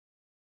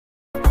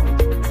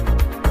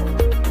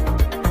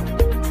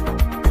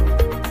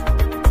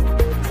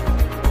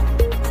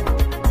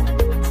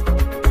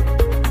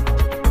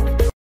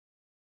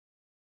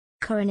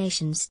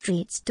Coronation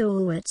Street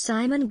stalwart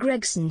Simon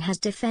Gregson has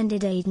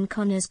defended Aidan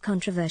Connor's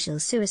controversial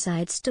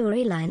suicide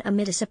storyline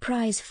amid a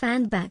surprise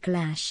fan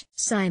backlash.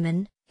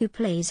 Simon, who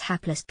plays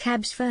hapless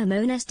Cabs firm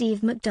owner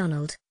Steve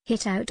McDonald,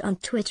 hit out on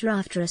Twitter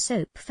after a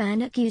soap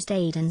fan accused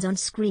Aidan's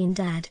on-screen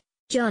dad,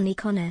 Johnny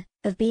Connor,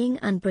 of being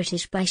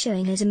un-British by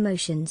showing his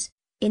emotions.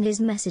 In his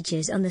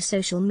messages on the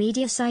social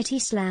media site, he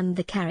slammed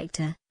the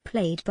character,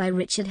 played by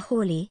Richard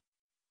Hawley,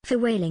 for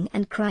wailing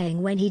and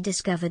crying when he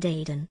discovered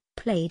Aidan,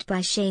 played by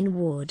Shane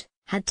Ward,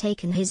 had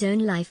taken his own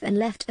life and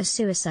left a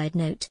suicide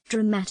note.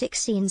 Dramatic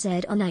scenes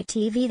aired on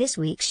ITV this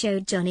week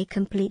showed Johnny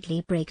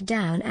completely break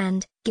down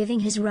and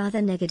giving his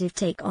rather negative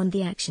take on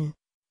the action.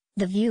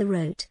 The View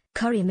wrote,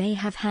 "Corrie may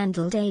have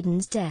handled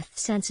Aidan's death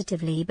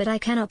sensitively, but I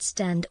cannot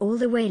stand all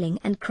the wailing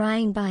and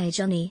crying by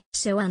Johnny.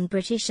 So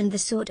un-British and the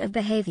sort of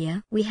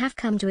behavior we have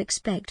come to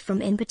expect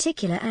from in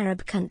particular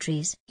Arab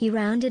countries." He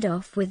rounded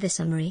off with the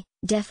summary,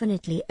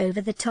 "Definitely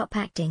over-the-top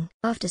acting."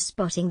 After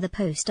spotting the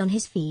post on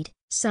his feed,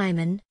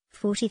 Simon,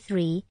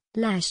 43,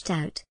 lashed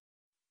out.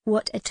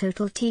 "What a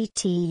total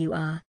TT you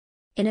are."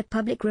 In a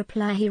public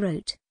reply he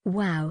wrote,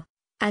 "Wow.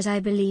 As I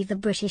believe the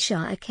British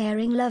are a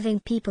caring, loving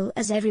people,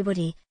 as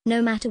everybody,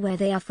 no matter where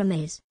they are from,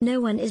 is. No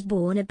one is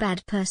born a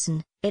bad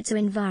person, it's an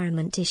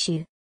environment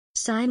issue."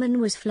 Simon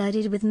was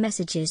flooded with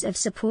messages of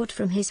support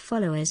from his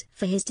followers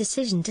for his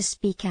decision to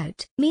speak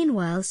out.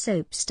 Meanwhile,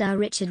 soap star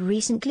Richard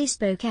recently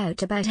spoke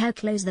out about how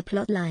close the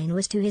plotline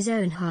was to his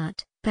own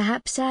heart,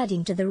 perhaps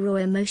adding to the raw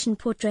emotion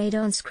portrayed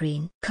on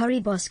screen. Corrie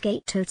boss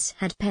Kate Totes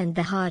had penned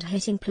the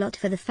hard-hitting plot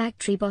for the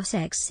factory boss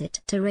exit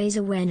to raise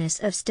awareness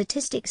of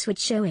statistics which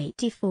show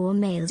 84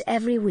 males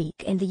every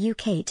week in the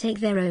UK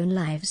take their own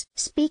lives.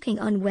 Speaking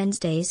on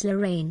Wednesday's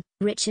Lorraine,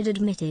 Richard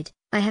admitted,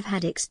 "I have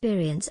had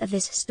experience of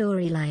this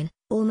storyline,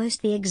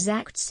 almost the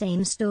exact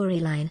same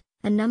storyline,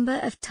 a number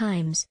of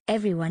times.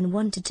 Everyone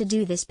wanted to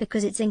do this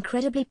because it's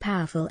incredibly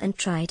powerful and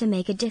try to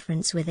make a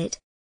difference with it.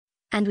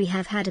 And we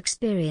have had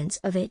experience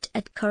of it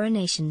at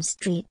Coronation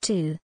Street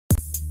too."